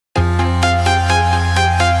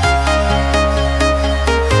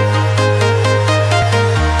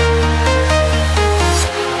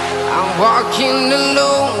walking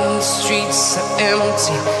alone, the streets are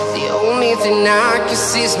empty. The only thing I can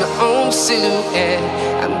see is my own silhouette.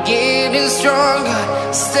 I'm getting stronger,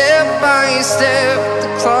 step by step. The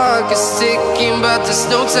clock is ticking, but there's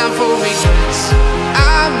no time for regrets.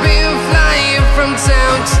 I've been flying from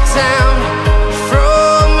town to town,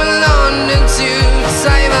 from London to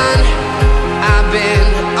Taiwan. I've been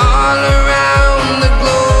all around the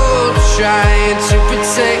globe, trying to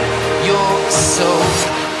protect your soul.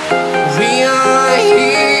 We are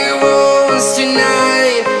heroes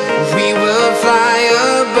tonight. We will fly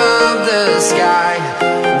above the sky.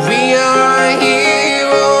 We are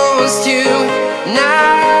heroes tonight.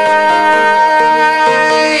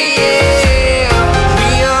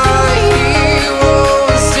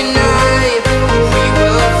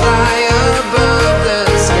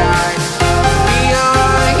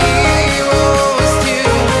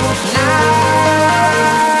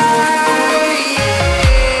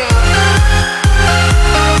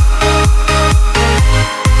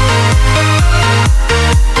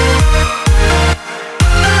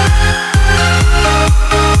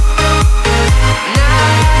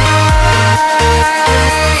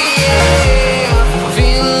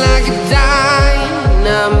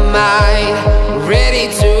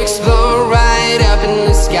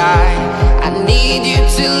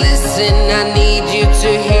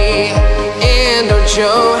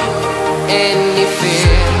 Show any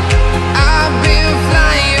fear. I've been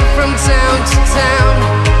flying from town to town,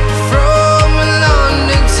 from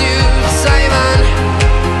London to Taiwan.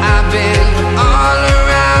 I've been all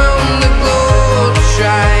around the globe,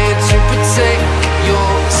 trying to protect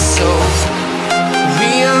your soul.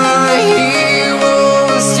 We are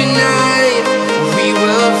heroes tonight. We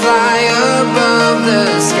will fly above the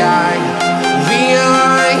sky. We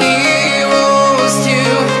are heroes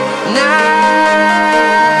tonight.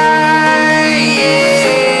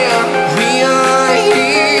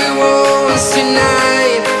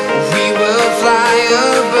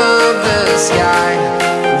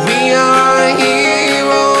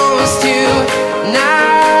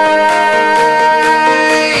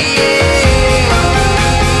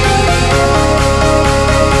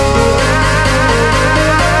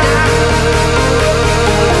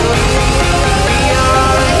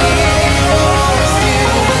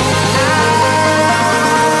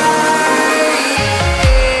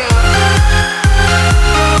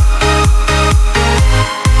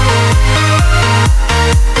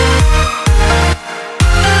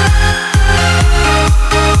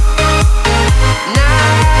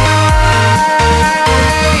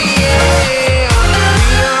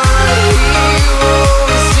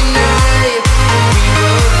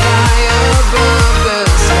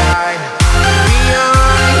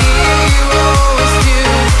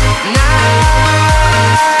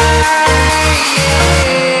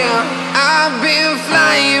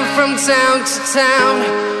 Town to town,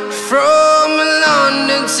 from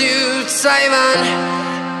London to Taiwan.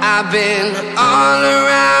 I've been all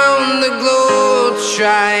around the globe,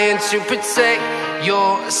 trying to protect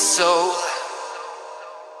your soul.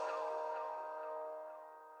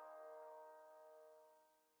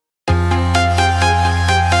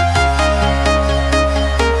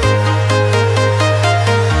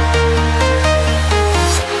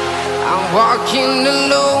 I'm walking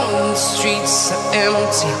alone, the streets are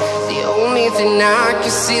empty. The only thing I can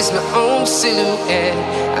see is my own silhouette.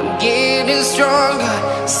 I'm getting stronger,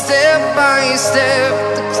 step by step.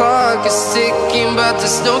 The clock is ticking, but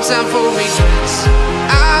there's no time for regrets.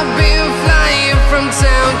 I've been flying from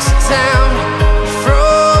town to town,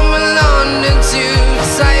 from London to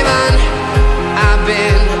Taiwan. I've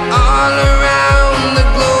been all around the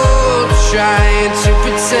globe, trying to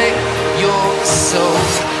protect your soul.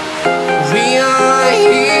 We are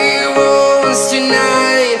heroes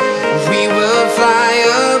tonight. We will fly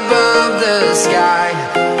above the sky.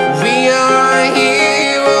 We are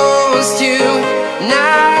heroes tonight.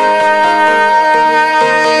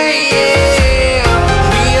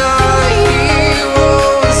 We are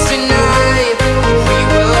heroes tonight. We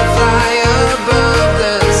will fly above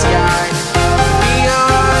the sky. We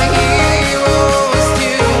are heroes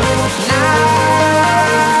tonight.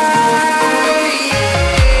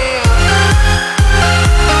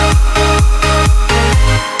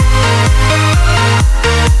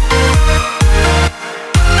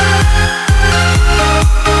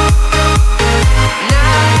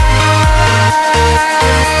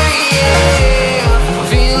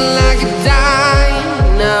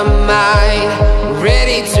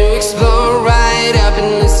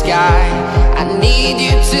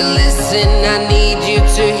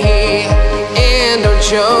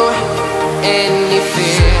 Show any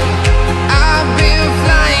fear. I've been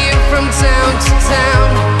flying from town to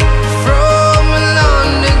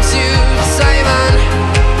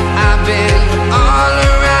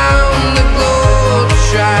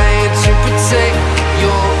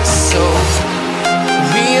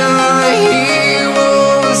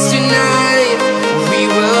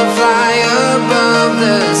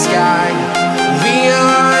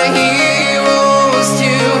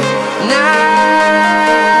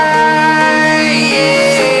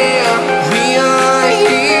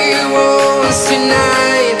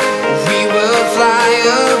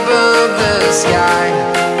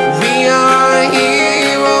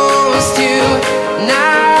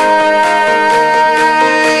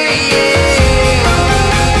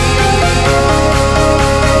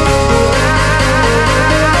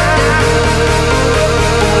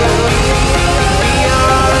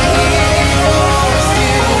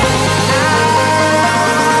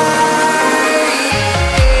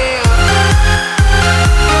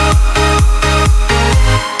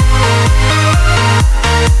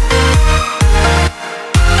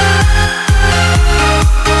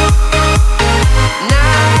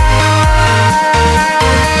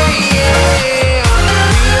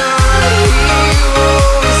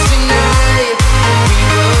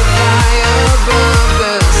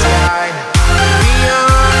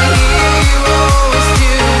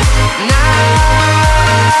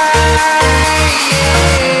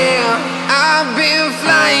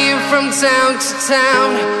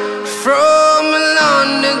town, from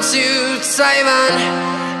London to Taiwan.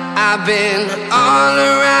 I've been all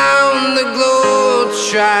around the globe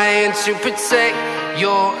trying to protect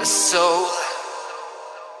your soul.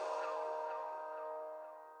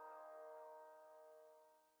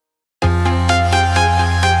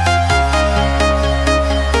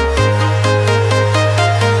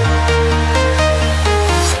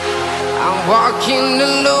 Walking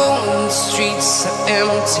alone, the streets are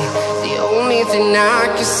empty. The only thing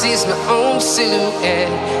I can see is my own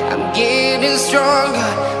silhouette. I'm getting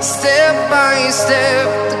stronger, step by step.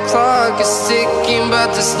 The clock is ticking,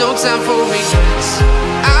 but there's no time for regrets.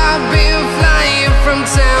 I've been flying from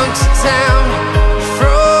town to town,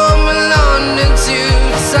 from London to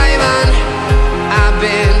Taiwan. I've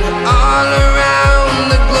been all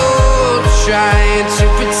around the globe trying to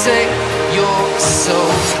protect your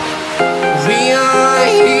soul. We are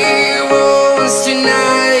heroes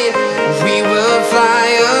tonight. We will fly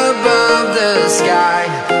above the sky.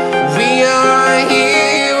 We are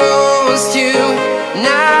heroes tonight.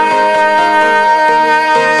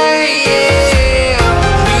 Yeah.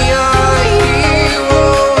 We are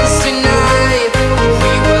heroes tonight.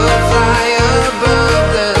 We will fly above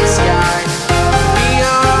the sky. We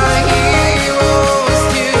are heroes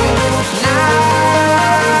tonight.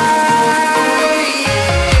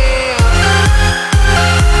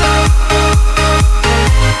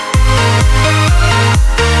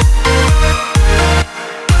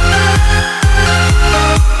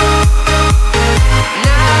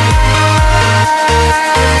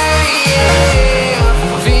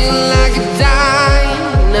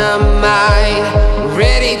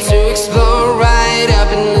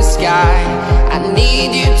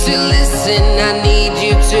 I need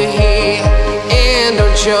you to hear, and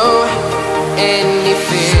don't show any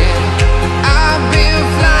fear. I've been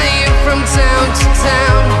flying from town to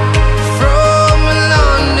town, from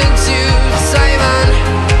London to Taiwan.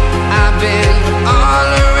 I've been all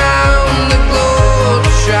around the globe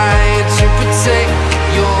trying to protect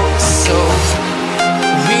your soul.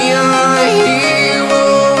 We are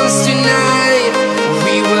heroes tonight.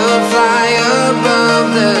 We will fly above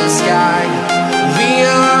the sky. We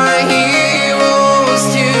are heroes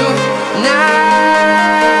tonight.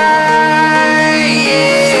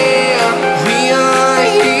 Yeah. We are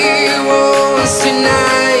heroes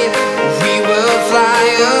tonight. We will fly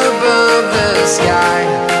above the sky.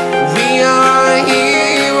 We are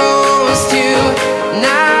heroes tonight.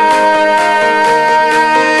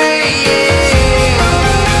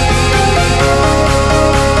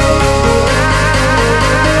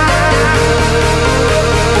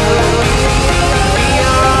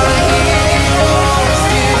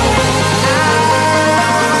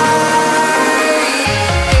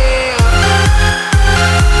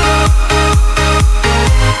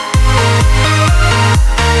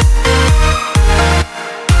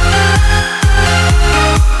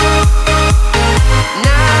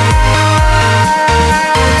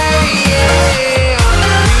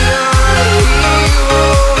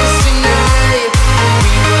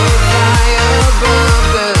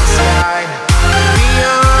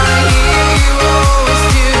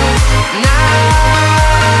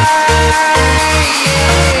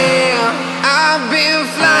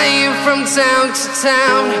 Town to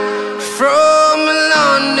town, from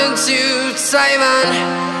London to Taiwan.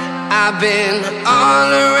 I've been all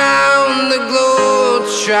around the globe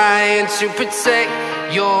trying to protect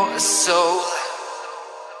your soul.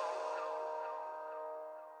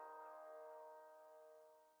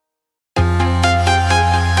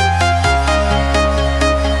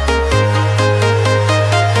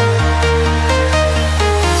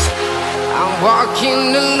 I'm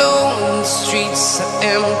walking alone, the streets are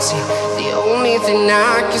empty. The only thing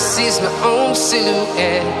I can see is my own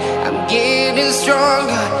silhouette. I'm getting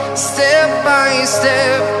stronger, step by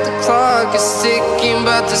step. The clock is ticking,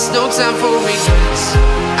 but there's no time for regrets.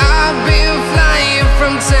 I've been flying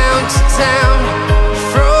from town to town,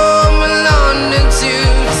 from London to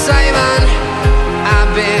Taiwan.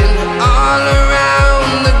 I've been all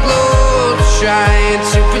around the globe trying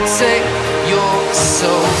to protect your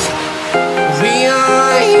soul. We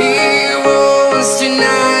are heroes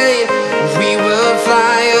tonight.